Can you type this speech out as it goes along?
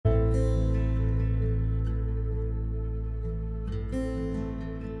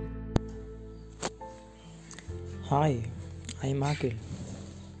Hi, I am आकिल।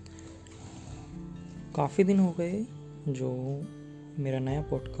 काफ़ी दिन हो गए जो मेरा नया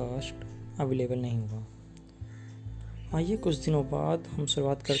पॉडकास्ट अवेलेबल नहीं हुआ। आइए कुछ दिनों बाद हम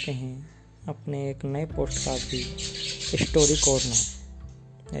शुरुआत करते हैं अपने एक नए पॉडकास्ट की स्टोरी कॉर्नर,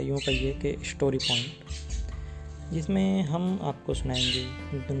 या यूँ कहिए कि स्टोरी पॉइंट, जिसमें हम आपको सुनाएंगे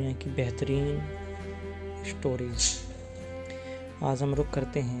दुनिया की बेहतरीन स्टोरीज। आज हम रुख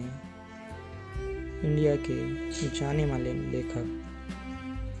करते हैं इंडिया के जाने माने लेखक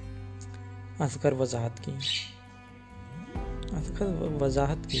असगर वजाहत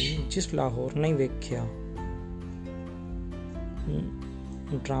की जिस लाहौर नई व्याख्या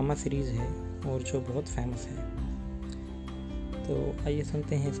ड्रामा सीरीज़ है और जो बहुत फेमस है। तो आइए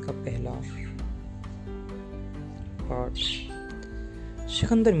सुनते हैं इसका पहला पार्ट।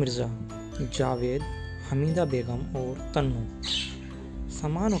 सिकंदर मिर्ज़ा, जावेद, हमीदा बेगम और तन्नू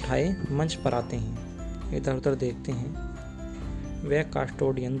सामान उठाए मंच पर आते हैं। इधर उधर देखते हैं। वे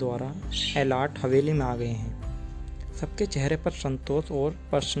कास्टोडियन द्वारा अलॉट हवेली में आ गए हैं। सबके चेहरे पर संतोष और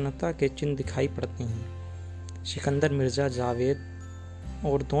प्रसन्नता के चिन्ह दिखाई पड़ते हैं। सिकंदर मिर्ज़ा, जावेद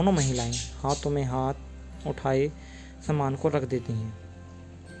और दोनों महिलाएं हाथों में हाथ उठाए सामान को रख देती हैं।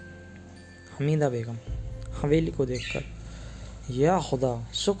 हमीदा बेगम हवेली को देखकर, या खुदा,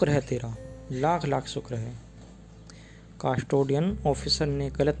 शुक्र है तेरा, लाख लाख शुक्र है। कास्टोडियन ऑफिसर ने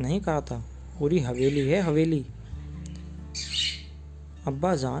गलत नहीं कहा था, पूरी हवेली है हवेली।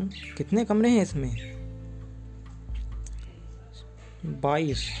 अब्बा जान, कितने कमरे हैं इसमें?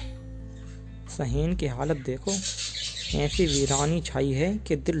 22। सहीन की हालत देखो, ऐसी वीरानी छाई है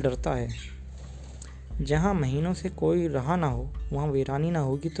कि दिल डरता है। जहाँ महीनों से कोई रहा ना हो वहाँ वीरानी ना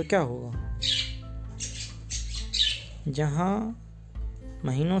होगी तो क्या होगा? जहाँ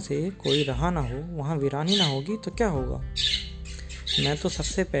महीनों से कोई रहा ना हो वहाँ वीरानी ना होगी तो क्या होगा? मैं तो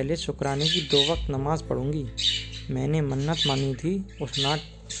सबसे पहले शुक्राने की 2 वक्त नमाज पढ़ूंगी। मैंने मन्नत मानी थी, उस नाट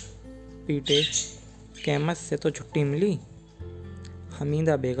पीटे कैमत से तो छुट्टी मिली।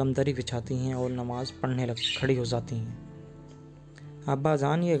 हमीदा बेगम दरी बिछाती हैं और नमाज पढ़ने खड़ी हो जाती हैं। अब्बा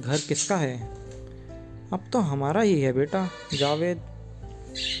जान, ये घर किसका है? अब तो हमारा ही है बेटा। जावेद,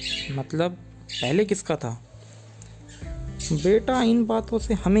 मतलब पहले किसका था? बेटा, इन बातों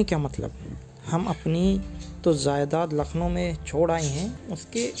से हमें क्या मतलब? हम अपनी तो जायदाद लखनऊ में छोड़ आए हैं,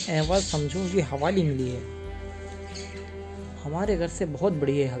 उसके एवज समझो ये हवाली मिली है। हमारे घर से बहुत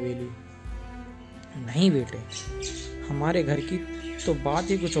बड़ी है हवेली। नहीं बेटे, हमारे घर की तो बात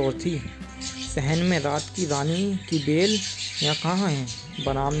ही कुछ और थी। सहन में रात की रानी की बेल यहाँ कहाँ है?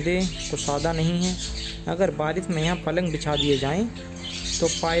 बरामदे तो सादा नहीं है। अगर बारिश में यहाँ पलंग बिछा दिए जाएं तो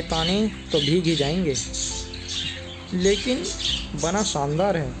पायताने तो भीग ही जाएंगे। लेकिन बना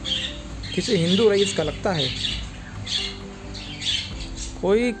शानदार है, किसी हिंदू रईस का लगता है।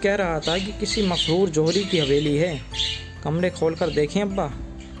 कोई कह रहा था कि किसी मशहूर जोहरी की हवेली है। कमरे खोलकर देखें अब्बा,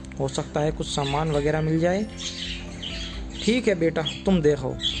 हो सकता है कुछ सामान वगैरह मिल जाए। ठीक है बेटा, तुम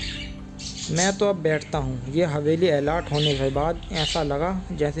देखो, मैं तो अब बैठता हूँ। ये हवेली अलॉट होने के बाद ऐसा लगा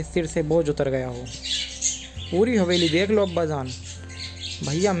जैसे सिर से बोझ उतर गया हो। पूरी हवेली देख लो अब्बा जान।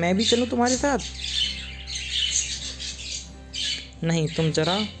 भैया, मैं भी चलूँ तुम्हारे साथ? नहीं, तुम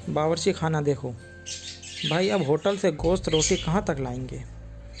जरा बावर्ची खाना देखो। भाई, अब होटल से गोश्त रोटी कहाँ तक लाएंगे?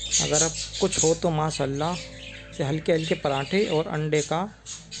 अगर अब कुछ हो तो माशाल्लाह से हल्के हल्के पराठे और अंडे का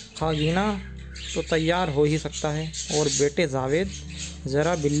खागीना तो तैयार हो ही सकता है। और बेटे जावेद,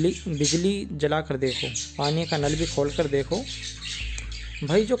 ज़रा बिजली जला कर देखो, पानी का नल भी खोल कर देखो।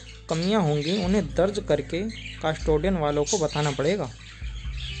 भाई, जो कमियां होंगी उन्हें दर्ज करके कास्टोडियन वालों को बताना पड़ेगा।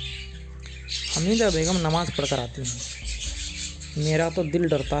 हमीदा बेगम नमाज़ पढ़कर आती हैं। मेरा तो दिल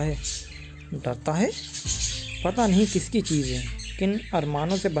डरता है। डरता है? पता नहीं किसकी चीज़ है, किन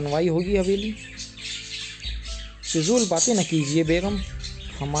अरमानों से बनवाई होगी हवेली। फिजूल बातें न कीजिए बेगम।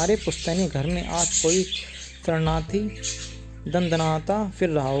 हमारे पुश्तैनी घर में आज कोई शरणार्थी दंदनाता फिर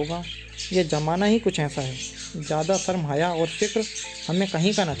रहा होगा। ये ज़माना ही कुछ ऐसा है। ज़्यादा शर्म, हया और फिक्र हमें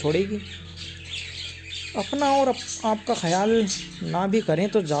कहीं का ना छोड़ेगी। अपना और आपका ख्याल ना भी करें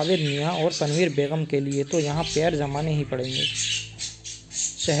तो जावेद मियाँ और तनवीर बेगम के लिए तो यहाँ पैर जमाने ही पड़ेंगे।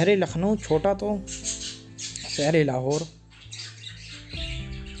 शहर लखनऊ छोटा तो शहर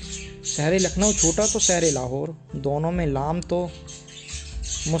लाहौर, दोनों में लाम तो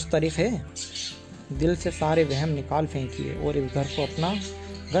मुस्तरिफ है। दिल से सारे वहम निकाल फेंकिए और इस घर को अपना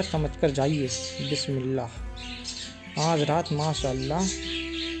घर समझकर जाइए। बिस्मिल्लाह। आज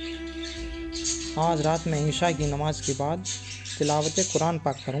रात मैं ईशा की नमाज के बाद तिलावत कुरान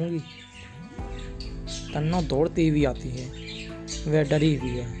पाक करूँगी। तन्नो दौड़ती हुई आती है। वह डरी हुई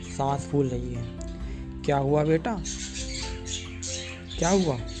है, सांस फूल रही है। क्या हुआ बेटा? क्या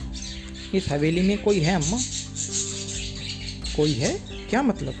हुआ? इस हवेली में कोई है अम्मा? कोई है? क्या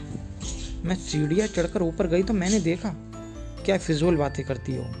मतलब? मैं सीढ़ियाँ चढ़कर ऊपर गई तो मैंने देखा। क्या फिजूल बातें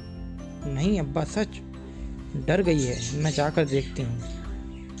करती हो? नहीं अब्बा, सच। डर गई है, मैं जाकर देखती हूँ।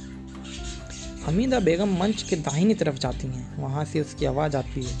 हमीदा बेगम मंच के दाहिनी तरफ जाती हैं। वहाँ से उसकी आवाज़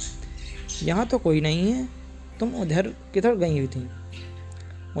आती है, यहाँ तो कोई नहीं है। तुम उधर किधर गई हुई थी?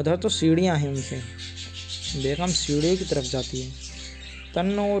 उधर तो सीढ़ियाँ हैं उनसे। बेगम सीढ़ियों की तरफ जाती है।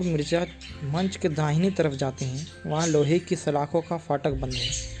 तन्नो और मिर्जा मंच के दाहिनी तरफ जाते हैं। वहाँ लोहे की सलाखों का फाटक बंद है।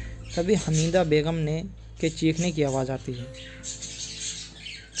 तभी हमीदा बेगम के चीखने की आवाज़ आती है,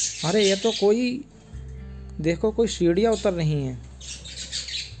 अरे ये तो कोई, देखो कोई सीढ़ियाँ उतर रही हैं।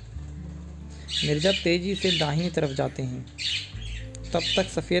 मिर्जा तेजी से दाहिनी तरफ जाते हैं। तब तक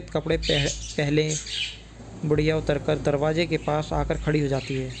सफ़ेद कपड़े पहले बुढ़िया उतरकर दरवाजे के पास आकर खड़ी हो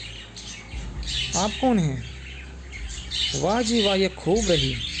जाती है। आप कौन हैं? वाह जी वाह, ये खूब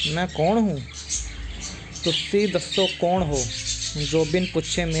रही। मैं कौन हूँ? तुस्सी दस्सो कौन हो जो बिन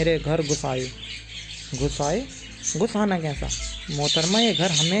पूछे मेरे घर घुसाए? घुसाए? घुसाना कैसा? मोहतरमा, ये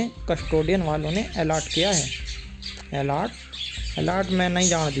घर हमें कस्टोडियन वालों ने अलॉट किया है। अलॉट? अलॉट मैं नहीं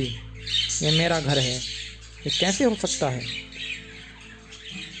जानती। ये मेरा घर है। ये कैसे हो सकता है?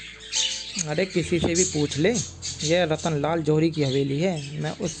 अरे किसी से भी पूछ ले। यह रतनलाल जौहरी की हवेली है।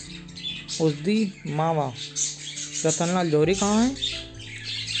 मैं उसदी मावा। रतनलाल जौहरी कहाँ है?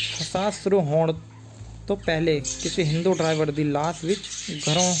 फसाद शुरू होने तो पहले किसी हिंदू ड्राइवर दी लाश विच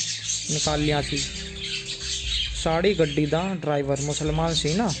घरों निकाल लिया सी। साड़ी गड्डी दा ड्राइवर मुसलमान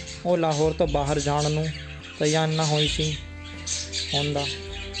सी ना, वो लाहौर तो बाहर जान नूं तैयार ना होई सी होंदा।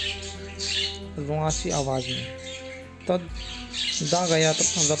 रुआसी आवाज़ में तद दा गया तो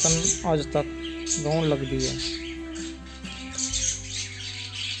रतन आज तक रोन लग दी है।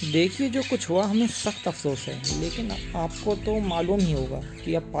 देखिए, जो कुछ हुआ हमें सख्त अफसोस है, लेकिन आपको तो मालूम ही होगा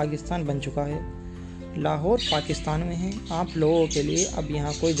कि अब पाकिस्तान बन चुका है। लाहौर पाकिस्तान में है। आप लोगों के लिए अब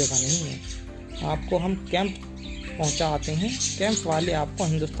यहाँ कोई जगह नहीं है। आपको हम कैंप पहुँचा आते हैं। कैंप वाले आपको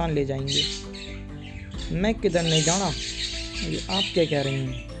हिंदुस्तान ले जाएंगे। मैं किधर नहीं जाना? ये आप क्या कह रही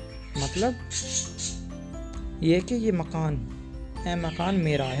हैं? मतलब ये कि ये मकान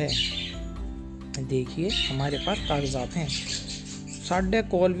मेरा है। देखिए, हमारे पास कागजात हैं। साढ़े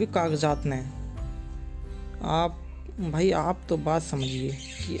कोल भी कागजात ने। आप तो बात समझिए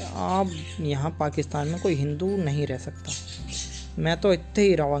कि आप यहाँ पाकिस्तान में कोई हिंदू नहीं रह सकता। मैं तो इत्थे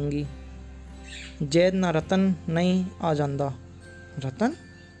ही रवांगी। जैद ना रतन नहीं आ जांदा। रतन?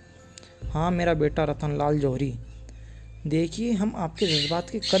 हाँ, मेरा बेटा रतनलाल जौहरी। देखिए, हम आपके जज्बात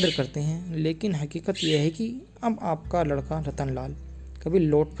की कदर करते हैं, लेकिन हकीकत यह है कि अब आपका लड़का रतनलाल कभी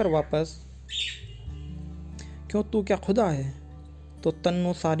लौटकर वापस। क्यों, तू क्या खुदा है? तो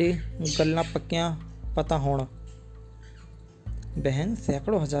तन्नू सारी गल्ला पक्कियाँ पता होना। बहन,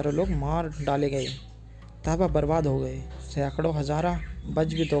 सैकड़ों हज़ारों लोग मार डाले गए, तबाह बर्बाद हो गए। सैकड़ों हज़ारा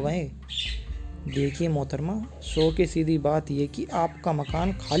बच भी तो गए। देखिए मोहतरमा, सो की सीधी बात ये कि आपका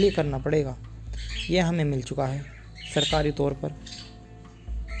मकान खाली करना पड़ेगा। यह हमें मिल चुका है सरकारी तौर पर।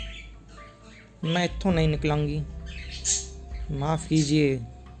 मैं इत्थों नहीं निकलूँगी। माफ़ कीजिए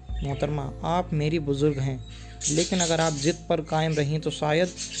मोहतरमा, आप मेरी बुज़ुर्ग हैं, लेकिन अगर आप ज़िद पर कायम रहीं तो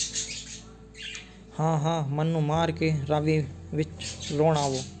शायद। हाँ, मन्नू मार के रावी विच रोण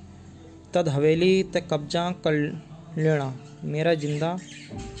आवो, तद हवेली ते कब्जा कर लेना। मेरा जिंदा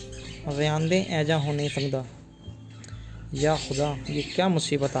रयांदे ऐजा हो नहीं सकता। या खुदा, ये क्या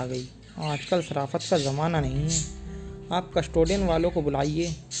मुसीबत आ गई। आजकल शराफत का ज़माना नहीं है। आप कस्टोडियन वालों को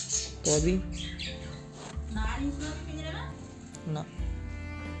बुलाइए तो अभी ना।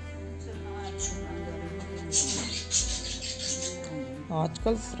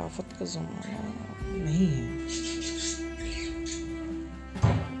 आजकल शराफत का ज़माना नहीं है।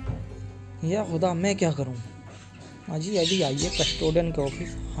 या खुदा, मैं क्या करूं? अजी अभी आइए कस्टोडियन के ऑफिस।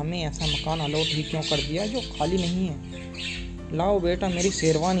 हमें ऐसा मकान अलॉट ही क्यों कर दिया जो खाली नहीं है? लाओ बेटा, मेरी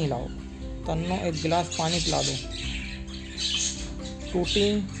शेरवानी लाओ। तन्नो, एक गिलास पानी पिला दो।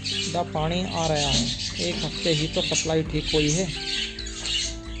 टूटी दा पानी आ रहा है। एक हफ्ते ही तो सप्लाई ठीक हुई है।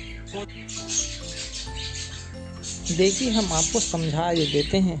 देखिए, हम आपको समझा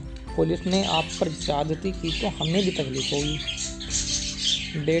देते हैं। पुलिस ने आप पर ज्यादती की तो हमें भी तकलीफ होगी।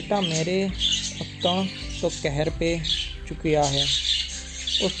 बेटा, मेरे उत्तण तो कहर पे चुकिया है।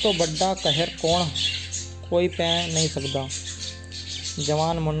 उस तो बड़ा कहर कोई पै नहीं सकता।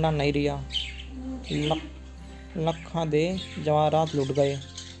 जवान मुंडा नहीं रिया। लखा दे जवाहरात लुट गए।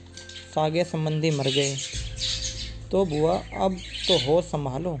 सागे संबंधी मर गए। तो बुआ, अब तो होश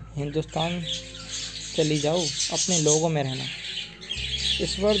संभालो। हिंदुस्तान चली जाओ, अपने लोगों में रहना।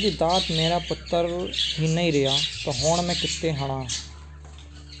 ईश्वर दी दात, मेरा पुत्र ही नहीं रहा तो होण में कितने हणा।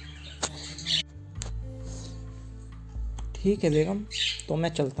 ठीक है बेगम, तो मैं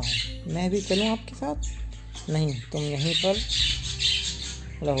चलता हूँ। मैं भी चलूँ आपके साथ? नहीं, तुम यहीं पर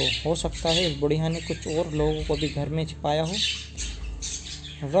रहो। हो सकता है इस बुढ़िया ने कुछ और लोगों को भी घर में छिपाया हो।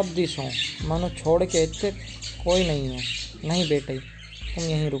 रब दी सो, मानो छोड़ के इतने कोई नहीं है। नहीं बेटे, तुम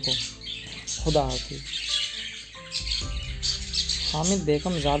यहीं रुको। खुदा हाफिज। हामिद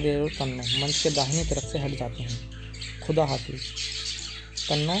बेगम ज़ादिर और तन्नो मंच के दाहिनी तरफ से हट जाते हैं। खुदा हाफिज।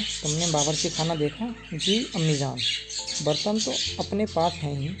 तन्नो, तुमने बावर्ची खाना देखा? जी अम्मी जान, बर्तन तो अपने पास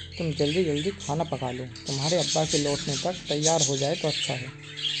हैं ही। तुम जल्दी जल्दी खाना पका लो, तुम्हारे अब्बा के लौटने तक तैयार हो जाए तो अच्छा है।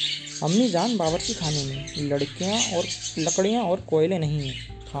 अम्मी जान, बावर्ची खाने में लकड़ियाँ और कोयले नहीं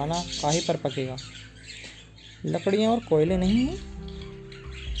हैं। खाना काहे पर पकेगा? लकड़ियाँ और कोयले नहीं हैं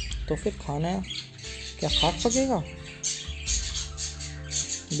तो फिर खाना क्या खाक पकेगा?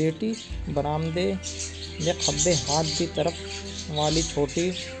 बेटी, बरामदे या खब्बे हाथ की तरफ वाली छोटी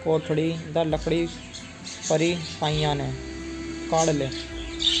कोठड़ी द लकड़ी परी पाइयां ने काढ़ ले।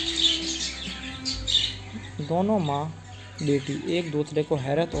 दोनों माँ बेटी एक दूसरे को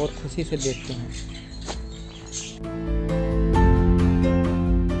हैरत और खुशी से देखते हैं।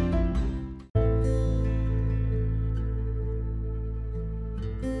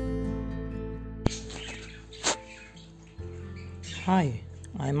 Hi,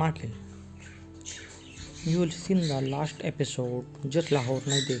 I'm Aakil. You will see in the last episode Jis Lahore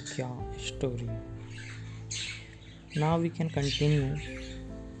nahi Dekhya story. Now we can continue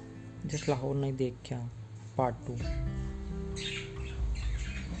Jis Lahore nahi Dekhya part 2.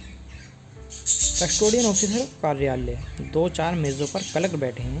 Custodian officer कार्यालय। 2-4 मेज़ों पर क्लर्क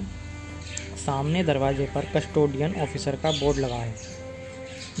बैठे हैं। सामने दरवाजे पर कस्टोडियन ऑफिसर का बोर्ड लगा है।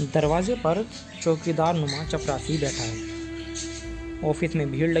 दरवाजे पर चौकीदार नुमा चपरासी बैठा है। ऑफिस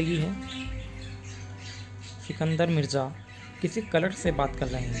में भीड़ लगी है। सिकंदर मिर्ज़ा किसी क्लर्क से बात कर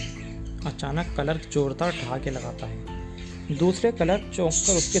रहे हैं। अचानक क्लर्क जोरदार ठहाके लगाता है। दूसरे क्लर्क चौंक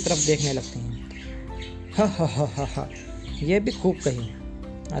कर उसकी तरफ देखने लगते हैं। हा हा हा हा हा, ये भी खूब कही।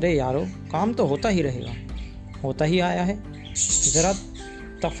 अरे यारो, काम तो होता ही रहेगा, होता ही आया है। ज़रा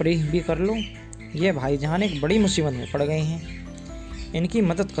तफरीह भी कर लो। ये भाईजान एक बड़ी मुसीबत में पड़ गए हैं, इनकी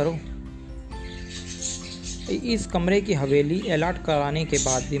मदद करो। इस कमरे की हवेली अलॉट कराने के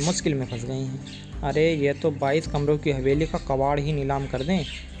बाद भी मुश्किल में फंस गई हैं। अरे ये तो 22 कमरों की हवेली का कबाड़ ही नीलाम कर दें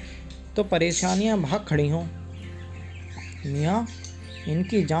तो परेशानियां भाग खड़ी हों। मियाँ,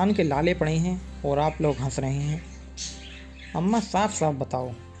 इनकी जान के लाले पड़े हैं और आप लोग हंस रहे हैं। अम्मा, साफ साफ बताओ,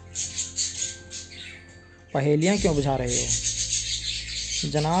 पहेलियाँ क्यों बुझा रहे हो?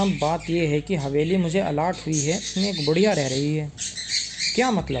 जनाब, बात यह है कि हवेली मुझे अलॉट हुई है, उसमें एक बुढ़िया रह रही है।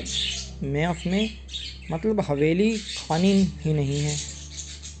 क्या मतलब? मैं उसमें मतलब हवेली खानी ही नहीं है,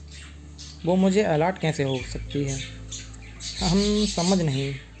 वो मुझे अलॉट कैसे हो सकती है? हम समझ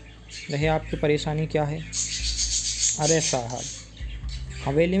नहीं रहे आपकी परेशानी क्या है। अरे साहब,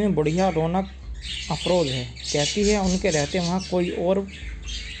 हवेली में बुढ़िया रौनक अफरोज है, कहती है उनके रहते वहाँ कोई और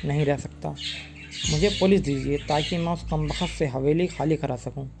नहीं रह सकता। मुझे पुलिस दीजिए ताकि मैं उस कमबख्त से हवेली खाली करा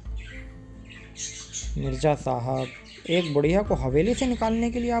सकूं। मिर्ज़ा साहब, एक बुढ़िया को हवेली से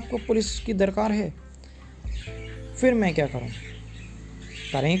निकालने के लिए आपको पुलिस की दरकार है? फिर मैं क्या करूं?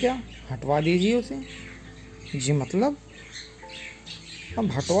 करें क्या? हटवा दीजिए उसे। जी मतलब?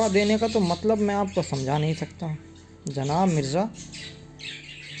 अब हटवा देने का तो मतलब मैं आपको समझा नहीं सकता। जनाब मिर्ज़ा,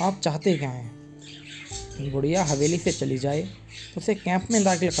 आप चाहते क्या हैं? बुढ़िया हवेली से चली जाए, उसे कैंप में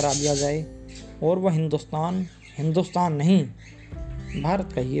दाखिल करा दिया जाए और वह हिंदुस्तान नहीं,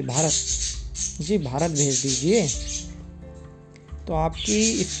 भारत कहिए, भारत। जी भारत भेज दीजिए। तो आपकी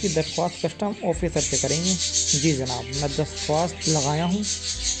इसकी दरख्वास्त कस्टम ऑफिसर से करेंगे? जी जनाब, मैं दरख्वास्त लगाया हूँ।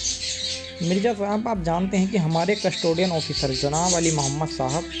 मिर्ज़ा साहब, आप जानते हैं कि हमारे कस्टोडियन ऑफिसर जनाब अली मोहम्मद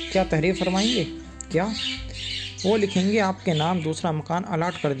साहब क्या तहरीर फरमाएंगे? क्या? वो लिखेंगे आपके नाम दूसरा मकान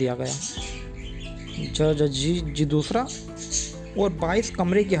अलॉट कर दिया गया। जी दूसरा? और 22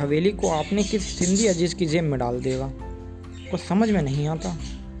 कमरे की हवेली को आपने किस सिंधी अजीज़ की जेब में डाल देगा? कुछ समझ में नहीं आता।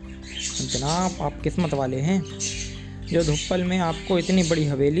 जनाब, आप किस्मत वाले हैं जो धुप्पल में आपको इतनी बड़ी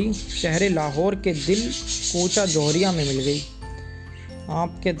हवेली शहर लाहौर के दिल कूचा जौहरिया में मिल गई।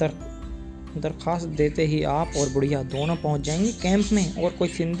 आपके दरख्वास्त देते ही आप और बुढ़िया दोनों पहुंच जाएंगे कैंप में और कोई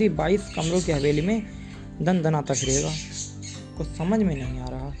सिंधी 22 कमरों की हवेली में दनाता फिरेगा। कुछ समझ में नहीं आ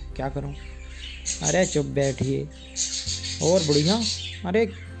रहा, क्या करूं? अरे चुप बैठिए। और बुढ़िया? अरे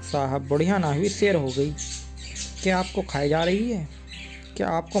साहब, बुढ़िया ना हुई, शेर हो गई। क्या आपको खाई जा रही है? क्या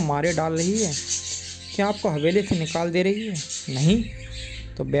आपको मारे डाल रही है? क्या आपको हवेली से निकाल दे रही है? नहीं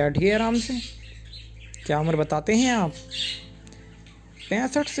तो बैठिए आराम से। क्या उम्र बताते हैं आप?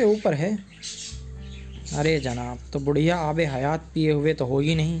 65 से ऊपर है। अरे जनाब, तो बुढ़िया आबे हयात पिए हुए तो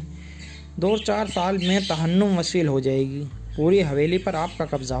होगी नहीं, 2-4 साल में तहन्नुम वसील हो जाएगी, पूरी हवेली पर आपका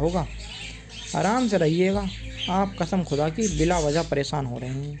कब्जा होगा। आराम से रहिएगा। आप कसम खुदा की बिला वजह परेशान हो रहे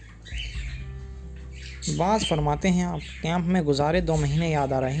हैं। बात फरमाते हैं आप, कैंप में गुजारे 2 महीने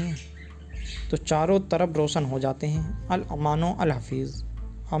याद आ रहे हैं तो चारों तरफ रोशन हो जाते हैं। अल अमानो अल हफीज़।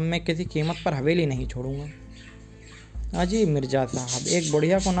 अब मैं किसी कीमत पर हवेली नहीं छोड़ूंगा। अजी मिर्जा साहब, एक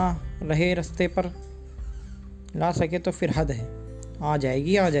बुढ़िया को ना रहे रास्ते पर ला सके तो फिर हद है। आ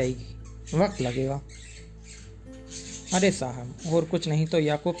जाएगी, वक्त लगेगा। अरे साहब, और कुछ नहीं तो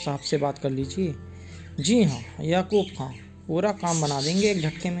याकूब साहब से बात कर लीजिए। जी हाँ याकूब खां, पूरा काम बना देंगे एक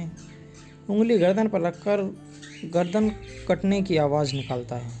झटके में। उंगली गर्दन पर रखकर गर्दन कटने की आवाज़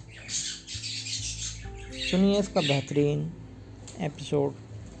निकालता है। सुनिए इसका बेहतरीन एपिसोड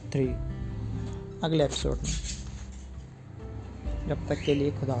 3 अगले एपिसोड में। जब तक के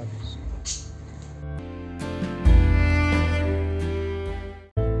लिए खुदा हाफिज़।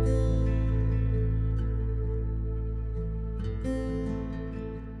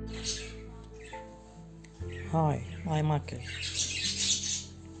 हाय, आई एम आकिल।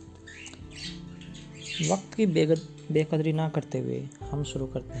 वक्त की बेकदरी ना करते हुए हम शुरू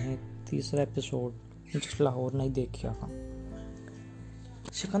करते हैं 3रा एपिसोड जिस लाहौर नहीं देखिया का।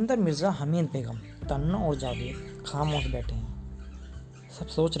 सिकंदर मिर्ज़ा, हमीद बेगम, तन्नो और जावेद खामोश बैठे हैं। सब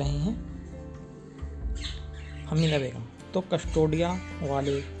सोच रहे हैं। हमीदा बेगम, तो कस्टोडिया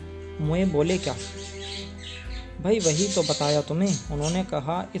वाले मुझे बोले क्या? भाई वही तो बताया तुम्हें। उन्होंने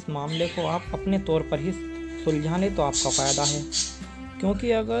कहा इस मामले को आप अपने तौर पर ही सुलझा ले तो आपका फ़ायदा है,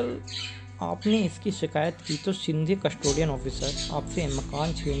 क्योंकि अगर आपने इसकी शिकायत की तो सिंधी कस्टोडियन ऑफिसर आपसे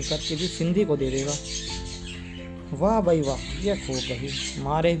मकान छीन कर किसी सिंधी को दे देगा। वाह भाई वाह, ये खूब रही।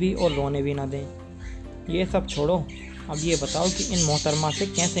 मारे भी और रोने भी ना दें। ये सब छोड़ो, अब ये बताओ कि इन मोहतरमा से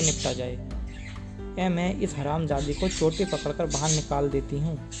कैसे निपटा जाए। मैं इस हरामजादी को चोटी पकड़कर बाहर निकाल देती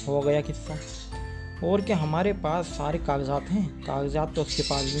हूँ। हो गया किस्सा। और क्या हमारे पास सारे कागजात हैं? कागजात तो उसके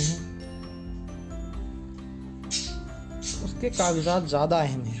पास भी हैं। उसके कागजात ज़्यादा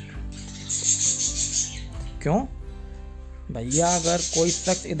अहम हैं। क्यों भैया? अगर कोई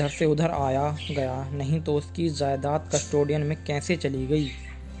शख्स इधर से उधर आया गया नहीं तो उसकी जायदाद कस्टोडियन में कैसे चली गई?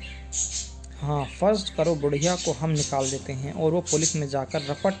 हाँ, फ़र्ज करो बुढ़िया को हम निकाल देते हैं और वो पुलिस में जाकर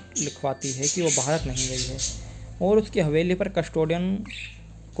रपट लिखवाती है कि वो भारत नहीं गई है और उसकी हवेली पर कस्टोडियन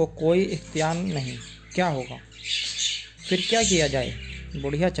को कोई इख्तियार नहीं। क्या होगा फिर? क्या किया जाए?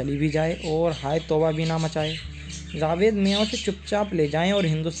 बुढ़िया चली भी जाए और हाय तौबा भी ना मचाए। जावेद मियाँ से चुपचाप ले जाएं और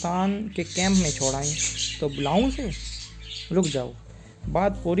हिंदुस्तान के कैंप में छोड़ाएं। तो बुलाऊं से? रुक जाओ,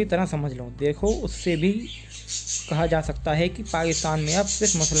 बात पूरी तरह समझ लो। देखो, उससे भी कहा जा सकता है कि पाकिस्तान में अब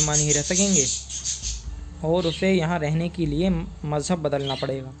सिर्फ मुसलमान ही रह सकेंगे और उसे यहाँ रहने के लिए मज़हब बदलना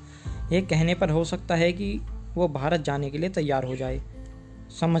पड़ेगा। ये कहने पर हो सकता है कि वो भारत जाने के लिए तैयार हो जाए।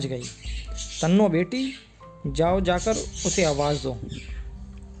 समझ गई? तन्नो बेटी, जाओ जाकर उसे आवाज़ दो।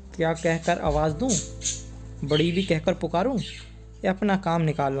 क्या कहकर आवाज़ दूँ? बड़ी भी कहकर पुकारूं या अपना काम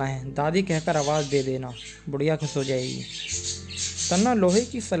निकालना है? दादी कहकर आवाज़ दे देना, बुढ़िया खुश हो जाएगी। तन्ना लोहे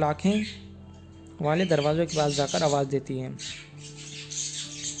की सलाखें वाले दरवाज़ों के पास जाकर आवाज़ देती है।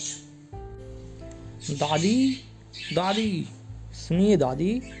 दादी, सुनिए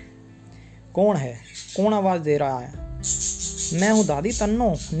दादी। कौन है? कौन आवाज़ दे रहा है? मैं हूँ दादी,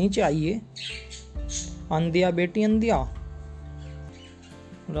 तन्नो, नीचे आइए। अंधिया बेटी, अंधिया।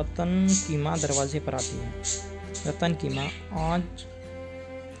 रतन की माँ दरवाजे पर आती है। रतन की माँ,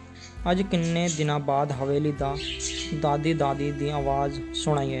 आज किन्ने दिना बाद हवेली दादी दी आवाज़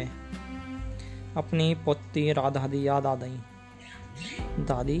सुनाई है। अपनी पोती राधा दी याद आ गई।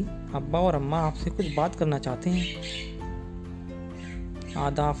 दादी, अब्बा और अम्मा आपसे कुछ बात करना चाहते हैं।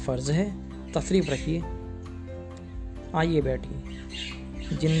 आधा फ़र्ज़ है, तशरीफ़ रखिए। आइए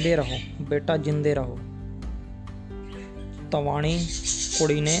बैठिए। जिंदे रहो बेटा, जिंदे रहो। तवाणी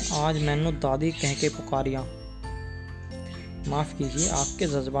कुड़ी ने आज मैनू दादी कह के पुकारिया। माफ़ कीजिए, आपके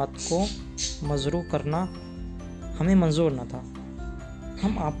जज्बात को मजरू करना हमें मंजूर न था।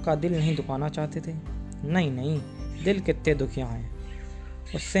 हम आपका दिल नहीं दुखाना चाहते थे। नहीं, दिल कितने दुखिया हैं,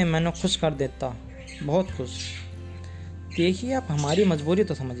 उससे मैंने खुश कर देता, बहुत खुश। देखिए, आप हमारी मजबूरी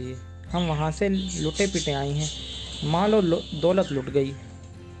तो समझिए। हम वहाँ से लुटे पिटे आए हैं, माल और दौलत लुट गई।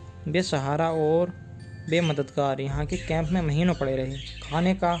 बेसहारा और बेमददगार यहाँ के कैंप में महीनों पड़े रहे।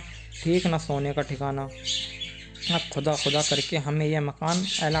 खाने का ठीक न सोने का ठिकाना। अब खुदा करके हमें यह मकान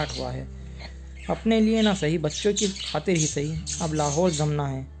अलॉट हुआ है। अपने लिए ना सही, बच्चों की खातिर ही सही। अब लाहौर जमना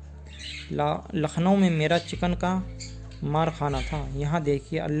है। लखनऊ में मेरा चिकन का मार खाना था। यहाँ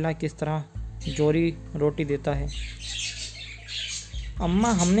देखिए अल्लाह किस तरह जोरी रोटी देता है।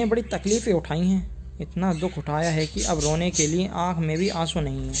 अम्मा, हमने बड़ी तकलीफ़ें उठाई हैं। इतना दुख उठाया है कि अब रोने के लिए आँख में भी आंसू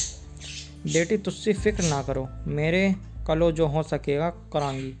नहीं है। बेटी तुझसे फिक्र ना करो, मेरे कलो जो हो सकेगा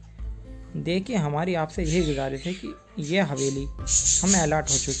करांगी। देखिए हमारी आपसे यही गुजारिश है कि यह हवेली हमें अलॉट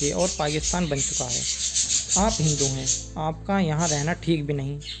हो चुकी है और पाकिस्तान बन चुका है। आप हिंदू हैं, आपका यहाँ रहना ठीक भी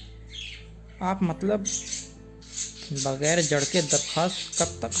नहीं। आप मतलब बगैर जड़ के दरख्वास्त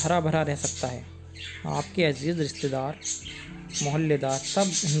कब तक हरा भरा रह सकता है। आपके अजीज़ रिश्तेदार मोहल्लेदार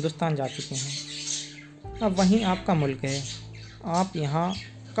सब हिंदुस्तान जा चुके हैं, अब वहीं आपका मुल्क है। आप यहाँ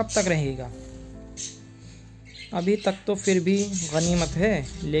कब तक रहेगा। अभी तक तो फिर भी गनीमत है,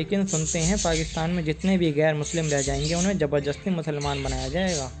 लेकिन सुनते हैं पाकिस्तान में जितने भी गैर मुस्लिम रह जाएंगे उन्हें ज़बरदस्ती मुसलमान बनाया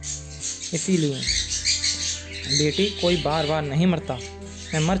जाएगा। इसीलिए बेटी कोई बार बार नहीं मरता,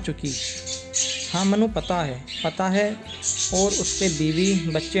 मैं मर चुकी। हाँ मनु पता है, और उससे बीवी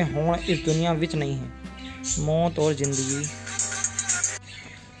बच्चे हों इस दुनिया विच नहीं है। मौत और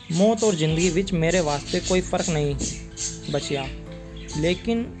ज़िंदगी विच मेरे वास्ते कोई फ़र्क नहीं बचिया।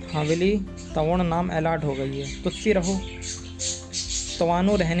 लेकिन हवेली तवण नाम अलॉट हो गई है, तुस्सी रहो।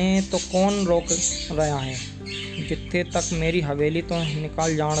 तवानू रहने तो कौन रोक रहा है। जिथे तक मेरी हवेली तो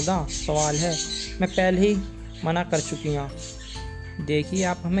निकाल जान दा सवाल है, मैं पहले ही मना कर चुकी हूँ। देखिए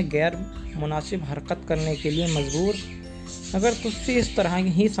आप हमें गैर मुनासिब हरकत करने के लिए मजबूर। अगर तुस्सी इस तरह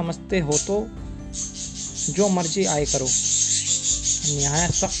ही समझते हो तो जो मर्जी आए करो।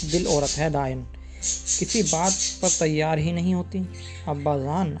 निहायत सख्त दिल औरत है दाइन, किसी बात पर तैयार ही नहीं होती। अब्बा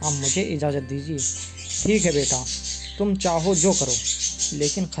जान अब मुझे इजाज़त दीजिए। ठीक है बेटा, तुम चाहो जो करो,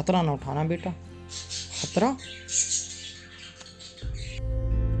 लेकिन ख़तरा ना उठाना बेटा। ख़तरा?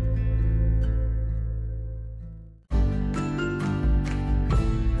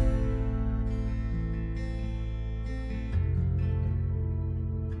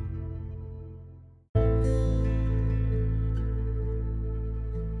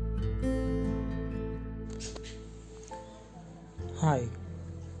 Hi,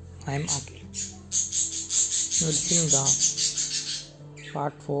 I am Aakil. You listening the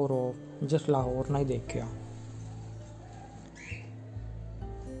part 4 of Jis Lahore नहीं देखिया।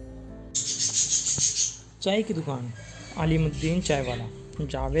 चाय की दुकान, अलीमुद्दीन चाय वाला,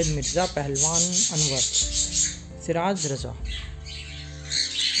 जावेद मिर्ज़ा, पहलवान अनवर, सिराज रजा,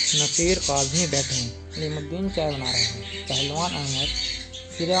 नसीर काज़मी बैठे हैं। अलीमुद्दीन चाय बना रहे हैं, पहलवान अनवर,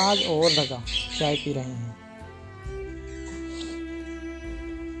 सिराज और रजा चाय पी रहे हैं।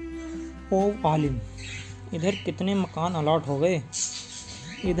 ओ आलिम, इधर कितने मकान अलॉट हो गए।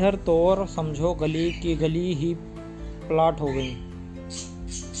 इधर तो और समझो गली की गली ही प्लाट हो गई।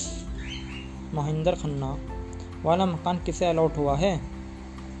 महेंद्र खन्ना वाला मकान किसे अलॉट हुआ है।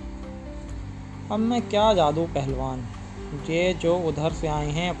 अब मैं क्या जादू पहलवान, ये जो उधर से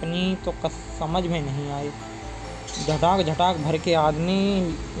आए हैं अपनी तो समझ में नहीं आई। झटाक भर के आदमी,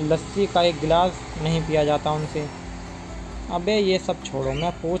 लस्सी का एक गिलास नहीं पिया जाता उनसे। अबे ये सब छोड़ो,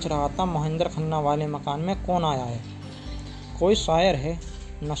 मैं पूछ रहा था महेंद्र खन्ना वाले मकान में कौन आया है। कोई शायर है,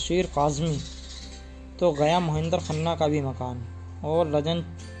 नसीर काज़मी। तो गया महेंद्र खन्ना का भी मकान। और रजन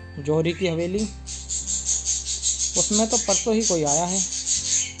जौहरी की हवेली, उसमें तो परसों ही कोई आया है,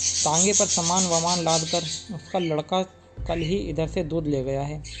 तांगे पर सामान वामान लाद कर। उसका लड़का कल ही इधर से दूध ले गया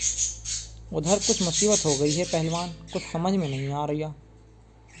है। उधर कुछ मुसीबत हो गई है पहलवान, कुछ समझ में नहीं आ रही।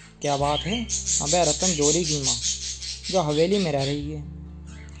 क्या बात है। अबे रतन जौहरी की माँ जो हवेली में रह रही है।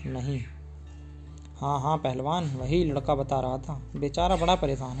 नहीं, हाँ पहलवान, वही लड़का बता रहा था। बेचारा बड़ा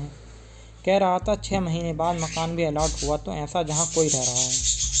परेशान है, कह रहा था 6 महीने बाद मकान भी अलॉट हुआ तो ऐसा जहाँ कोई रह रहा है।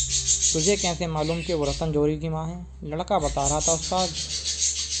 तुझे कैसे मालूम कि वो रतन जौहरी की माँ है। लड़का बता रहा था उस्ताद।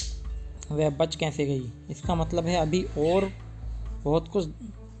 वह बच कैसे गई। इसका मतलब है अभी और बहुत कुछ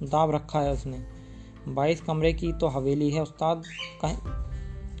दाव रखा है उसने। 22 कमरे की तो हवेली है उस्ताद,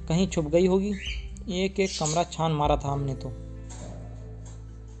 कहीं छुप गई होगी। एक कमरा छान मारा था हमने तो।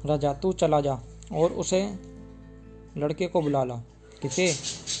 रजा तू चला जा और उसे लड़के को बुला ला। किसे।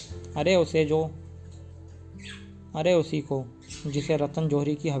 अरे उसी को जिसे रतन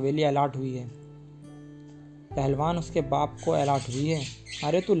जौहरी की हवेली अलॉट हुई है। पहलवान, उसके बाप को अलॉट हुई है।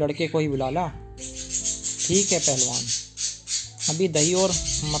 अरे तू लड़के को ही बुला ला। ठीक है पहलवान, अभी दही और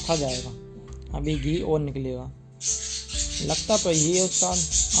मथा जाएगा, अभी घी और निकलेगा। लगता तो यही है उस्ताद।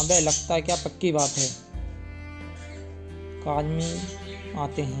 अबे लगता है क्या, पक्की बात है। काज़मी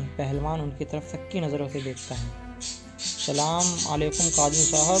आते हैं। पहलवान उनकी तरफ शक्की नज़रों से देखता है। सलाम अलैकुम काज़मी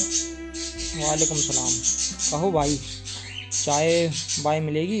साहब। वालेकुम सलाम। कहो भाई, चाय बाय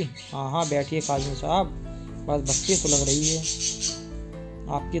मिलेगी। हाँ बैठिए काज़मी साहब, बस बच्ची सुलग रही है।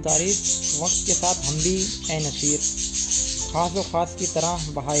 आपकी तारीफ। वक्त के साथ हम भी ए नसीर खास व खास की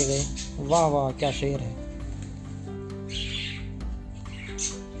तरह बहाए गए। वाह क्या शेर है।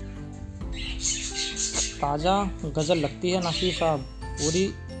 ताज़ा गज़ल लगती है नसीर साहब, पूरी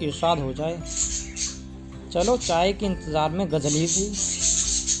इरशाद हो जाए। चलो चाय के इंतज़ार में गज़ली थी।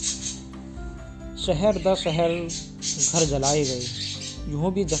 शहर दर शहर घर जलाए गए,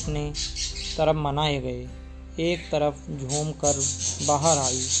 यूँ भी जश्ने तरफ मनाए गए। एक तरफ झूम कर बाहर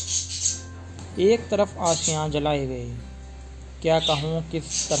आई, एक तरफ आशियाँ जलाए गए। क्या कहूँ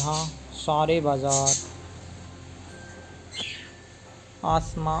किस तरह सारे बाजार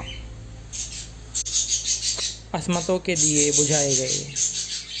असमतों के दिए बुझाए गए।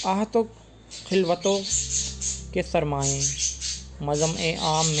 आहतों खिलवतों के सरमाए मज़म-ए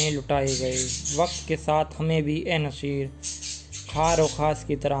आम में लुटाए गए। वक्त के साथ हमें भी ए नसीर खार व खास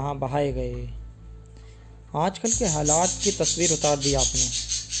की तरह बहाए गए। आजकल के हालात की तस्वीर उतार दी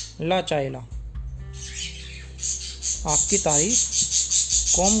आपने। ला चाय ला। आपकी तारीफ,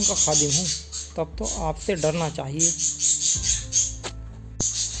 कौम का खादिम हूँ, तब तो आपसे डरना चाहिए।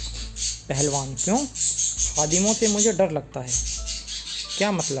 पहलवान, क्यों? खादिमों से मुझे डर लगता है।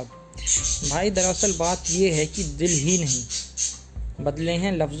 क्या मतलब? भाई दरअसल बात ये है कि दिल ही नहीं बदले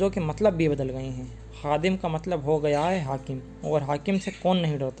हैं, लफ्ज़ों के मतलब भी बदल गए हैं। खादिम का मतलब हो गया है हाकिम, और हाकिम से कौन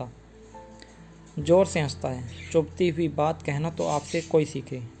नहीं डरता। ज़ोर से हंसता है। चुभती हुई बात कहना तो आपसे कोई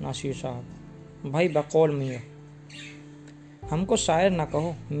सीखे नासिर साहब। भाई बकौल मीर, हमको शायर ना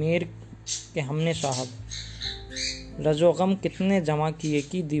कहो, मीर के हमने साहब। रजो गम कितने जमा किए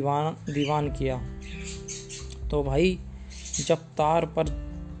कि दीवान किया। तो भाई जब तार पर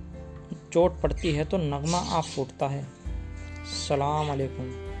चोट पड़ती है तो नगमा आप फूटता है। सलाम अलैकुम।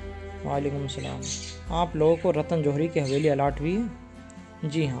 वालेकुम सलाम। आप लोगों को रतन जौहरी की हवेली अलाट हुई है?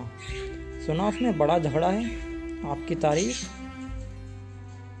 जी हाँ। सुना उसमें बड़ा झगड़ा है। आपकी तारीफ।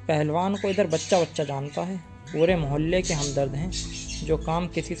 पहलवान को इधर बच्चा बच्चा जानता है। पूरे मोहल्ले के हमदर्द हैं। जो काम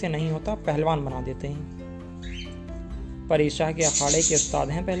किसी से नहीं होता पहलवान बना देते हैं। परीक्षा के अखाड़े के उस्ताद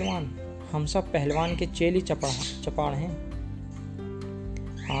हैं पहलवान। हम सब पहलवान के चेली चपाड़ हैं।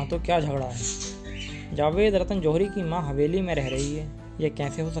 हाँ तो क्या झगड़ा है? जावेद रतन जौहरी की माँ हवेली में रह रही है, ये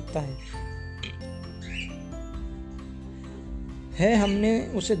कैसे हो सकता है? हमने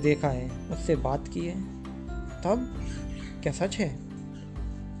उसे देखा है, उससे बात की है। तब क्या सच है?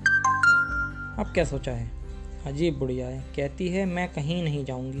 अब क्या सोचा है? अजीब बुढ़िया है, कहती है मैं कहीं नहीं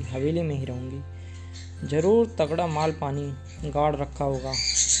जाऊंगी, हवेली में ही रहूंगी। जरूर तगड़ा माल पानी गाड़ रखा होगा।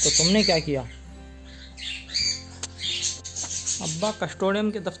 तो तुमने क्या किया? अब्बा कस्टोडियम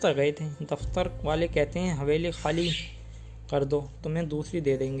के दफ्तर गए थे। दफ्तर वाले कहते हैं हवेली खाली कर दो, तुम्हें दूसरी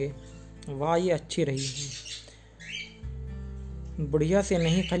दे देंगे। वाह, ये अच्छी रही। बुढ़िया से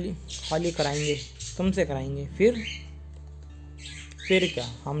नहीं खाली कराएंगे, तुमसे कराएंगे। फिर क्या?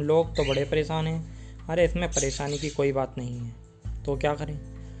 हम लोग तो बड़े परेशान हैं। अरे इसमें परेशानी की कोई बात नहीं है। तो क्या करें?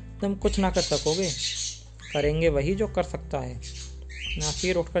 तुम कुछ ना कर सकोगे। करेंगे वही जो कर सकता है।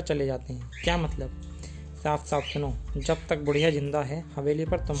 नासिर उठकर चले जाते हैं। क्या मतलब? साफ साफ सुनो, जब तक बुढ़िया जिंदा है हवेली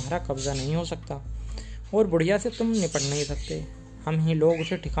पर तुम्हारा कब्जा नहीं हो सकता, और बुढ़िया से तुम निपट नहीं सकते। हम ही लोग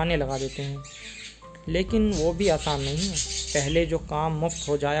उसे ठिकाने लगा देते हैं, लेकिन वो भी आसान नहीं है। पहले जो काम मुफ्त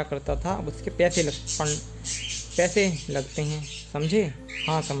हो जाया करता था, अब उसके पैसे लगते हैं। समझे?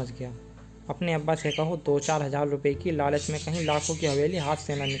 हाँ समझ गया। अपने अब्बा से कहो 2-4 हज़ार रुपये की लालच में कहीं लाखों की हवेली हाथ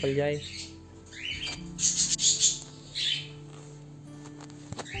से ना निकल जाए।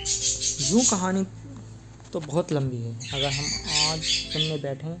 यूँ कहानी तो बहुत लंबी है। अगर हम आज सुनने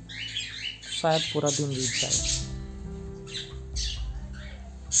बैठें तो शायद पूरा दिन बीत जाए।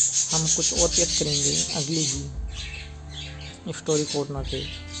 हम कुछ और पेश करेंगे अगली ही स्टोरी कॉर्नर के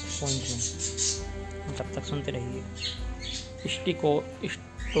पॉइंट में। तब तक सुनते रहिए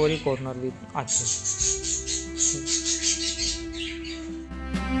स्टोरी कॉर्नर विद आकिल।